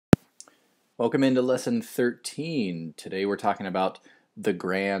Welcome into lesson 13. Today we're talking about the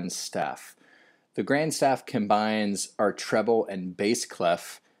grand staff. The grand staff combines our treble and bass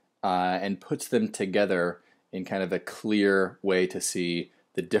clef and puts them together in kind of a clear way to see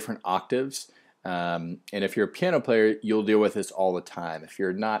the different octaves. And if you're a piano player, you'll deal with this all the time. If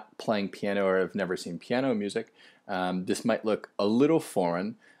you're not playing piano or have never seen piano music, this might look a little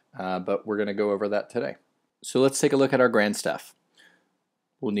foreign, but we're going to go over that today. So let's take a look at our grand staff.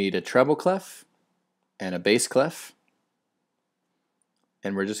 We'll need a treble clef and a bass clef,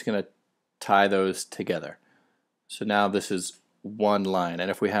 and we're just going to tie those together. So now this is one line,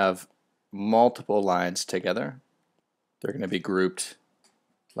 and if we have multiple lines together, they're going to be grouped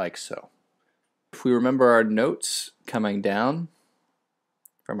like so. If we remember our notes coming down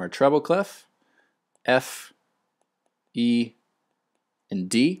from our treble clef, F, E, and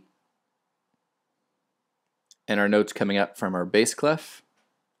D, and our notes coming up from our bass clef,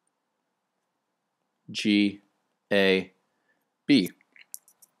 G, A, B.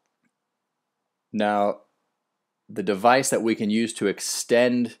 Now, the device that we can use to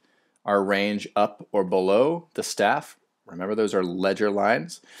extend our range up or below the staff, remember those are ledger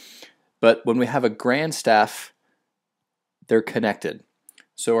lines, but when we have a grand staff, they're connected.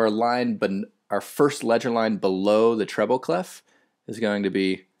 So our first ledger line below the treble clef is going to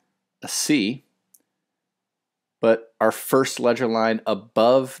be a C, but our first ledger line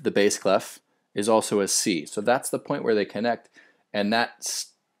above the bass clef is also a C. So that's the point where they connect, and that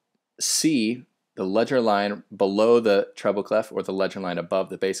C, the ledger line below the treble clef or the ledger line above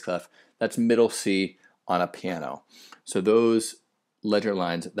the bass clef, that's middle C on a piano. So those ledger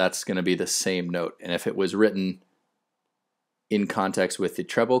lines, that's going to be the same note. And if it was written in context with the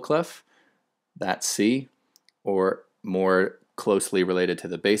treble clef, that C, or more closely related to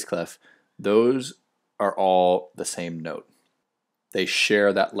the bass clef, those are all the same note. They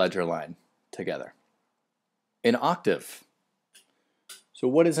share that ledger line together. An octave. So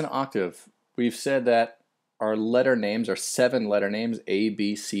what is an octave? We've said that our letter names are 7 letter names, A,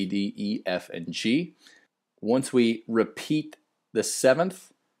 B, C, D, E, F, and G. Once we repeat the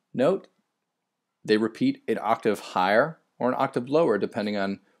 7th note, they repeat an octave higher or an octave lower depending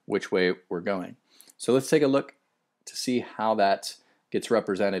on which way we're going. So let's take a look to see how that gets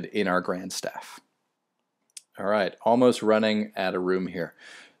represented in our grand staff. All right, almost running out of room here.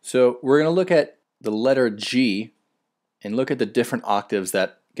 So we're going to look at the letter G and look at the different octaves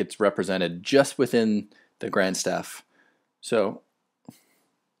that gets represented just within the grand staff. So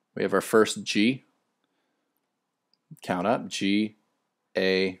we have our first G. Count up: G,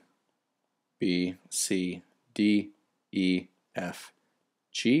 A, B, C, D, E, F,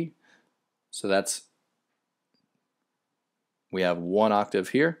 G. So we have one octave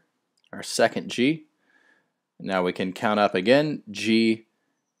here, our second G. Now we can count up again: G,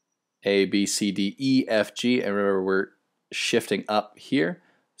 A, B, C, D, E, F, G, and remember we're shifting up here.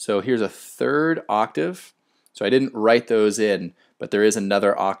 So here's a third octave. So I didn't write those in, but there is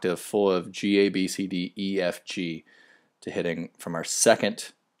another octave full of G, A, B, C, D, E, F, G to hitting from our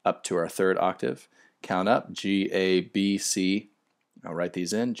second up to our third octave. Count up: G, A, B, C. I'll write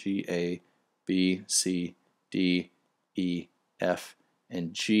these in: G, A, B, C, D, E, F,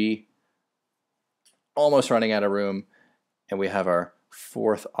 and G. Almost running out of room, and we have our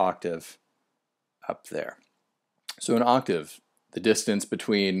fourth octave up there. So an octave, the distance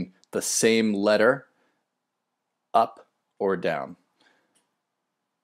between the same letter up or down.